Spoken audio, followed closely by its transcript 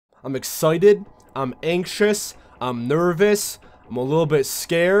I'm excited. I'm anxious. I'm nervous. I'm a little bit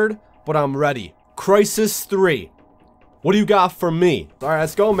scared, but I'm ready. Crysis 3. What do you got for me? Alright,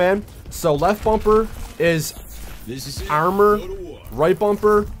 let's go, man. So left bumper is armor. Right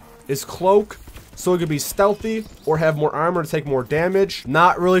bumper is cloak. So it could be stealthy or have more armor to take more damage.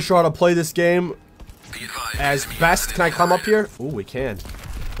 Not really sure how to play this game as best. Can I come up here? Ooh, we can.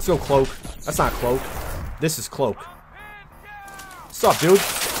 Let's go cloak. That's not cloak. This is cloak. What's up, dude?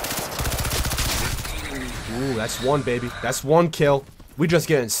 Ooh, that's one, baby. That's one kill. We just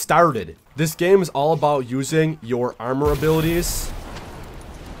getting started. This game is all about using your armor abilities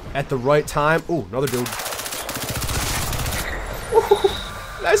at the right time. Ooh, another dude. Ooh,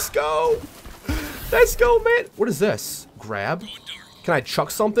 let's go. Let's go, man. What is this? Grab? Can I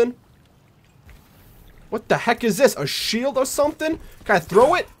chuck something? What the heck is this? A shield or something? Can I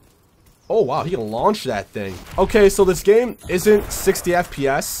throw it? Oh, wow. He can launch that thing. Okay, so this game isn't 60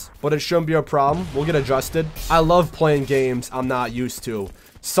 FPS, but it shouldn't be a problem. We'll get adjusted. I love playing games I'm not used to.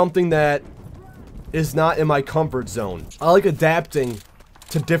 Something that is not in my comfort zone. I like adapting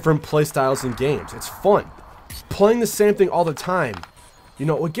to different playstyles in games. It's fun. Playing the same thing all the time, you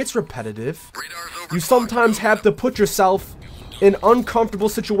know, it gets repetitive. You sometimes have to put yourself in uncomfortable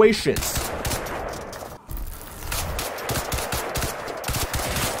situations.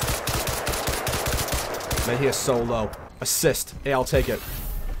 Man, he is so low. Assist. Hey, I'll take it.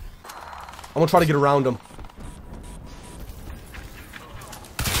 I'm gonna try to get around him.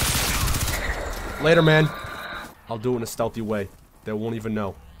 Later, man. I'll do it in a stealthy way. They won't even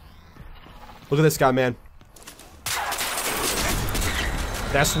know. Look at this guy, man.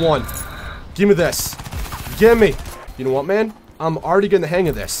 That's one. Give me this. Give me. You know what, man? I'm already getting the hang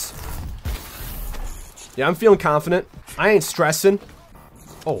of this. Yeah, I'm feeling confident. I ain't stressing.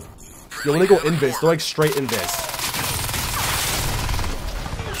 Oh. Yo, when they go invis, they're like straight invis.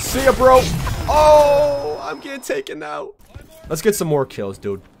 See ya, bro. Oh, I'm getting taken out. Let's get some more kills,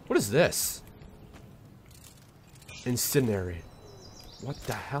 dude. What is this? Incinerate. What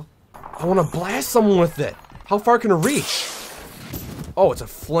the hell? I want to blast someone with it. How far can it reach? Oh, it's a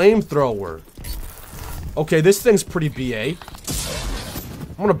flamethrower. Okay, this thing's pretty BA.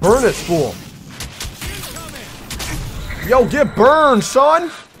 I'm gonna burn this fool. Yo, get burned,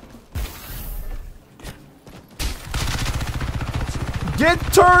 son! Get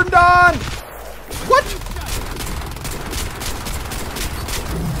turned on! What?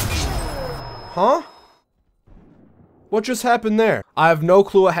 Huh? What just happened there? I have no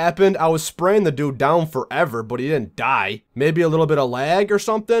clue what happened. I was spraying the dude down forever, but he didn't die. Maybe a little bit of lag or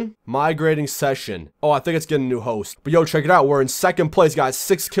something? Migrating session. Oh, I think it's getting a new host. But yo, check it out. We're in second place. Got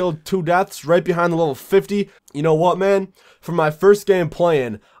 6 kills, 2 deaths, right behind the level 50. You know what, man? For my first game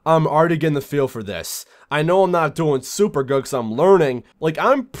playing, I'm already getting the feel for this. I know I'm not doing super good because I'm learning. Like,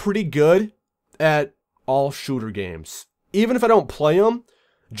 I'm pretty good at all shooter games. Even if I don't play them,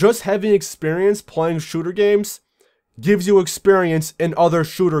 just having experience playing shooter games gives you experience in other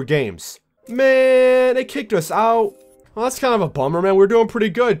shooter games. Man, they kicked us out. Well, that's kind of a bummer, man. We're doing pretty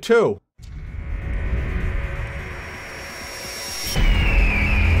good, too.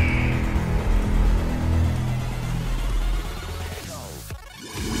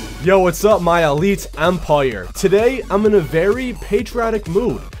 Yo, what's up, my elite empire? Today, I'm in a very patriotic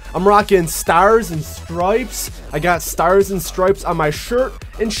mood. I'm rocking stars and stripes. I got stars and stripes on my shirt.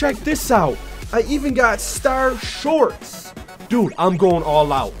 And check this out. I even got star shorts. Dude, I'm going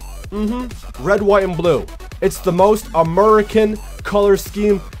all out. Red, white, and blue. It's the most American color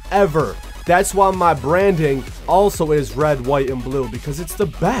scheme ever. That's why my branding also is red, white, and blue, because it's the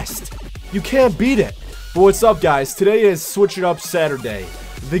best. You can't beat it. But what's up, guys? Today is Switch It Up Saturday.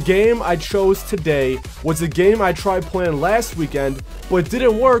 The game I chose today was a game I tried playing last weekend, but it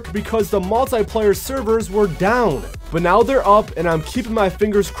didn't work because the multiplayer servers were down. But now they're up, and I'm keeping my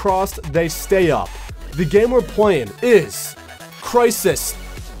fingers crossed they stay up. The game we're playing is Crysis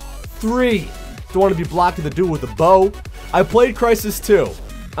 3. Don't want to be blocking the dude with the bow. I played Crysis 2.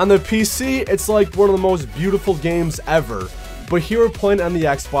 On the PC, it's like one of the most beautiful games ever. But here we're playing on the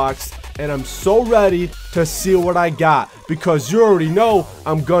Xbox, and I'm so ready to see what I got, because you already know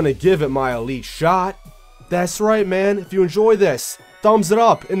I'm gonna give it my elite shot. That's right, man. If you enjoy this, thumbs it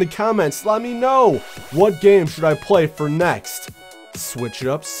up in the comments. Let me know what game should I play for next. Switch It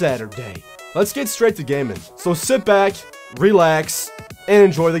Up Saturday. Let's get straight to gaming. So sit back, relax, and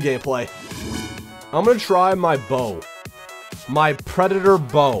enjoy the gameplay. I'm gonna try my bow. My Predator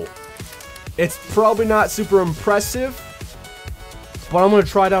bow. It's probably not super impressive, but I'm gonna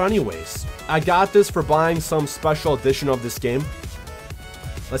try it out anyways. I got this for buying some special edition of this game.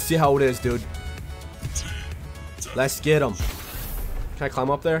 Let's see how it is, dude. Let's get him. Can I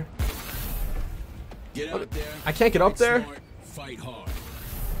climb up there? Get out there. I can't get up there? Smart, fight hard.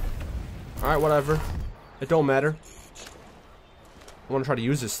 Alright, whatever. It don't matter. I want to try to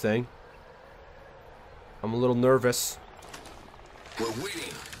use this thing. I'm a little nervous. We're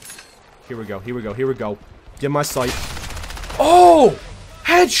waiting. Here we go, here we go, here we go. Get my sight. Oh!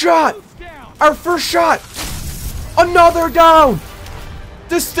 Headshot! Our first shot! Another down!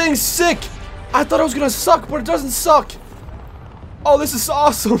 This thing's sick! I thought it was gonna suck, but it doesn't suck! Oh, this is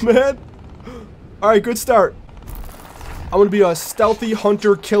awesome, man! Alright, good start. I'm gonna be a stealthy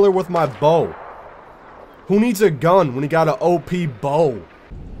hunter killer with my bow. Who needs a gun when you got an OP bow?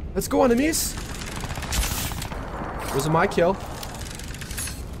 Let's go, enemies! Was it my kill?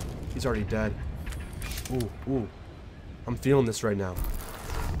 He's already dead. Ooh, ooh. I'm feeling this right now.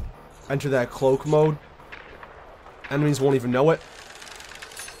 Enter that cloak mode. Enemies won't even know it.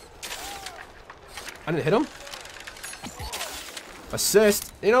 I didn't hit him.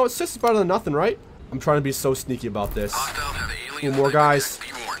 Assist. You know, assist is better than nothing, right? I'm trying to be so sneaky about this. Ooh, more guys.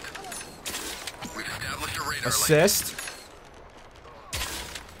 Assist.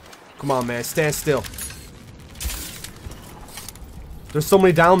 Come on, man. Stand still. There's so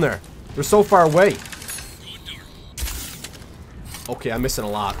many down there. They're so far away. Okay, I'm missing a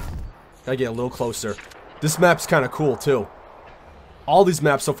lot. Gotta get a little closer. This map's kind of cool, too. All these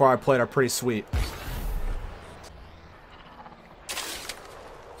maps so far I played are pretty sweet.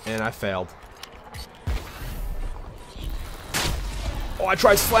 And I failed. Oh, I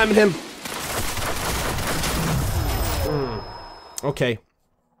tried slamming him. Okay.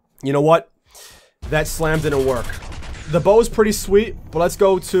 You know what? That slam didn't work. The bow is pretty sweet, but let's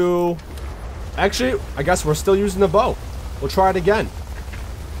go to... Actually, I guess we're still using the bow. We'll try it again.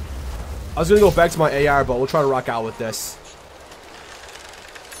 I was gonna go back to my AR, but we'll try to rock out with this.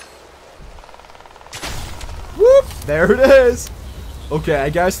 Whoop! There it is! Okay, I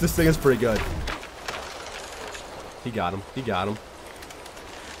guess this thing is pretty good. He got him. He got him.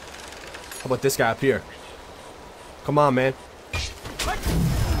 How about this guy up here? Come on, man.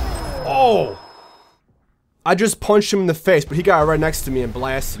 Oh! I just punched him in the face, but he got right next to me and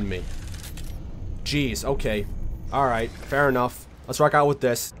blasted me. Jeez, okay. Alright, fair enough. Let's rock out with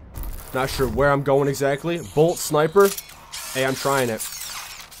this. Not sure where I'm going exactly. Bolt sniper. Hey, I'm trying it.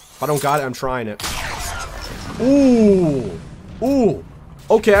 If I don't got it, I'm trying it. Ooh. Ooh.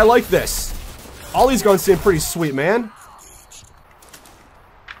 Okay, I like this. All these guns seem pretty sweet, man.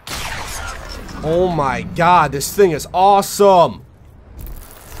 Oh my god, this thing is awesome.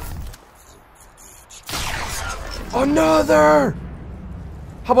 Another!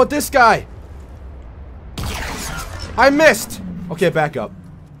 How about this guy? I missed! Okay, back up.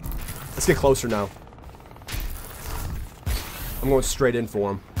 Let's get closer now. I'm going straight in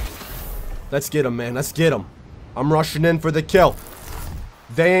for him. Let's get him, man. Let's get him. I'm rushing in for the kill.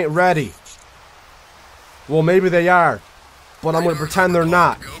 They ain't ready. Well, maybe they are. But I'm going to pretend they're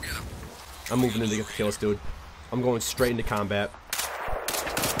not. I'm moving in to get the kills, dude. I'm going straight into combat.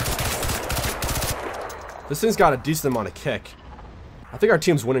 This thing's got a decent amount of kick. I think our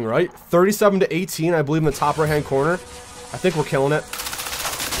team's winning, right? 37-18, I believe, in the top right-hand corner. I think we're killing it.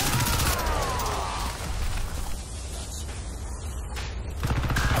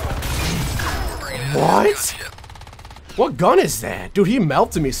 What? What gun is that? Dude, he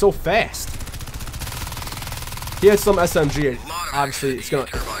melted me so fast. He had some SMG. Obviously,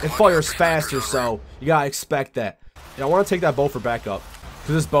 it fires faster, so you gotta expect that. Yeah, I want to take that bow for backup.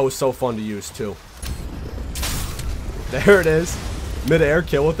 Because this bow is so fun to use, too. There it is. Mid-air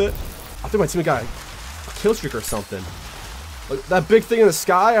kill with it. I think my team got a kill streak or something. Like, that big thing in the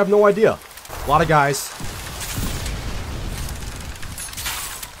sky, I have no idea. A lot of guys.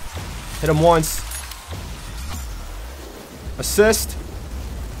 Hit him once. Assist.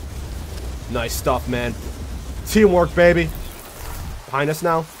 Nice stuff, man. Teamwork, baby. Behind us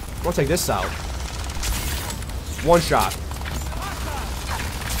now. I want to take this out. One shot.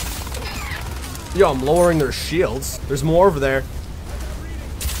 Yo, I'm lowering their shields. There's more over there.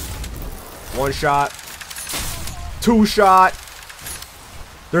 One shot. Two shot.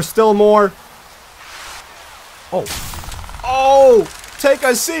 There's still more. Oh. Oh! Take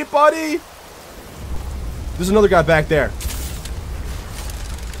a seat, buddy! There's another guy back there.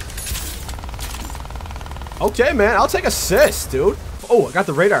 Okay, man. I'll take assist, dude. Oh, I got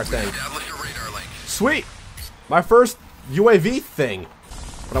the radar thing. Sweet. My first UAV thing.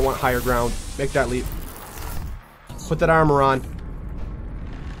 But I want higher ground. Make that leap. Put that armor on.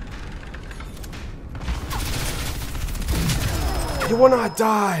 You will not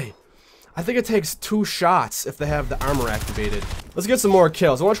die. I think it takes 2 shots if they have the armor activated. Let's get some more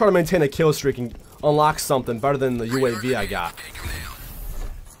kills. I want to try to maintain a kill streak and unlock something better than the UAV I got.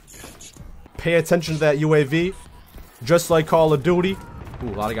 Pay attention to that UAV. Just like Call of Duty. Ooh,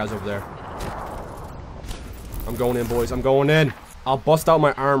 a lot of guys over there. I'm going in, boys. I'm going in. I'll bust out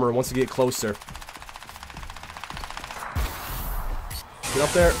my armor once I get closer. Get up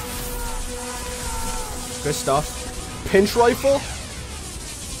there. Good stuff. Pinch rifle?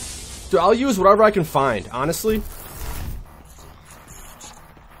 Dude, I'll use whatever I can find, honestly.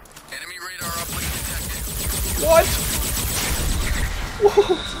 Enemy radar uplink detected. What?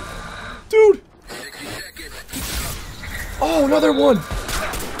 Whoa. Dude. 60 seconds. Oh, another one.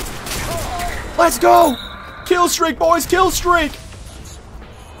 Let's go. Kill streak, boys. Kill streak.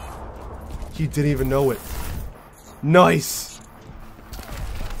 He didn't even know it. Nice.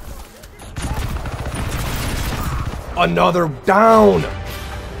 Another down.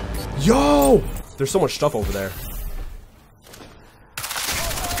 Yo. There's so much stuff over there.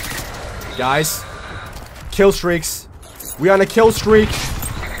 Guys. Kill streaks. We on a kill streak.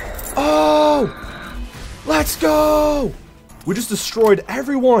 Oh. Let's go. We just destroyed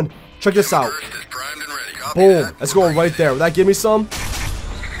everyone. Check this out. Boom. Let's go right there. Will that give me some?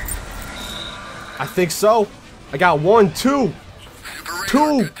 I think so. I got 1, 2.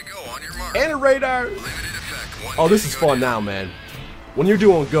 2. And a radar. Oh, this is fun now, man. When you're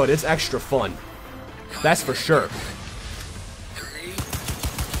doing good, it's extra fun. That's for sure. 3,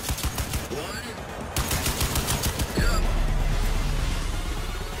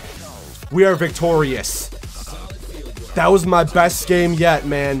 1. We are victorious. That was my best game yet,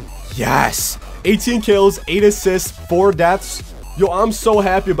 man. Yes. 18 kills, 8 assists, 4 deaths. Yo, I'm so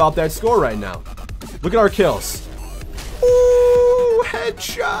happy about that score right now. Look at our kills. Ooh,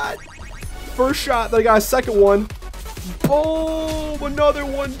 headshot. First shot, then I got a second one. Boom, another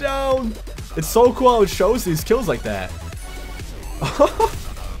one down. It's so cool how it shows these kills like that.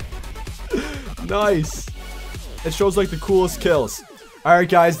 Nice. It shows like the coolest kills. Alright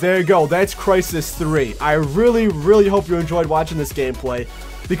guys, there you go. That's Crysis 3. I really hope you enjoyed watching this gameplay,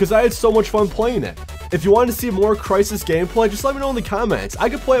 because I had so much fun playing it. If you want to see more Crysis gameplay, just let me know in the comments. I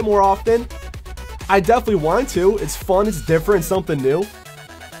could play it more often. I definitely want to. It's fun, it's different, something new.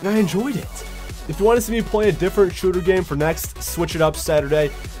 And I enjoyed it. If you want to see me play a different shooter game for next Switch It Up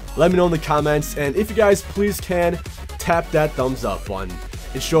Saturday, let me know in the comments. And if you guys please can, tap that thumbs up button.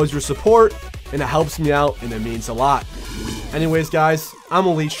 It shows your support, and it helps me out, and it means a lot. Anyways, guys, I'm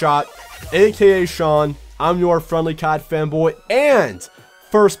EliteShot, aka Sean. I'm your friendly COD fanboy and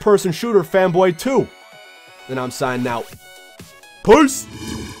first-person shooter fanboy too. And I'm signing out. Peace!